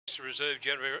Reserve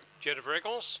Jennifer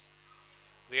Eccles.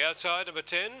 The outside, number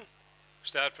 10.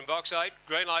 Start from box 8.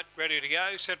 Green light, ready to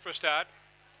go. Set for a start.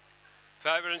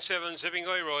 Favourite and 7, Zipping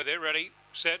Leroy. They're ready.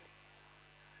 Set.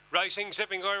 Racing,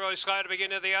 Zipping Leroy slow to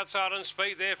begin at the outside on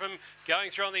speed there from going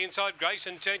through on the inside. Grace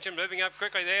Intention moving up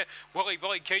quickly there. Willy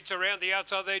Billy Keats around the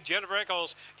outside there. Jennifer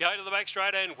Eccles going to the back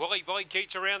straight and Willy Billy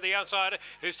Keats around the outside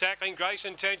who's tackling Grace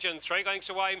Intention. 3 lengths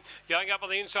away. Going up on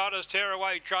the inside is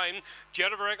Tearaway Train.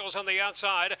 Jennifer Eccles on the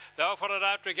outside. They'll put it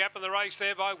after a gap in the race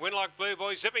there by Winlock Blue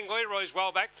Boy. Zipping Leroy's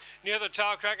well back near the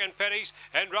tail crack and Petties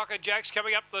and Rocket Jacks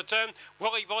coming up the turn.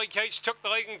 Willy Billy Keats took the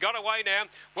lead and got away now.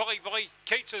 Willy Billy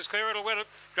Keats is clear. It'll win it.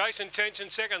 Grace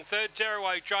Intention second, third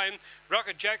Tearaway Train.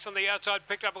 Rocket Jacks on the outside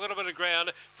picked up a little bit of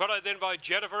ground, followed then by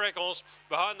Jennifer Eccles.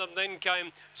 Behind them then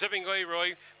came Zipping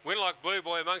Leroy, Winlock Blue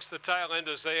Boy amongst the tail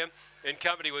enders there in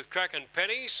company with Crack and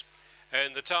Pennies.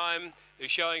 And the time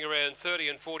is showing around 30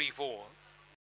 and 44.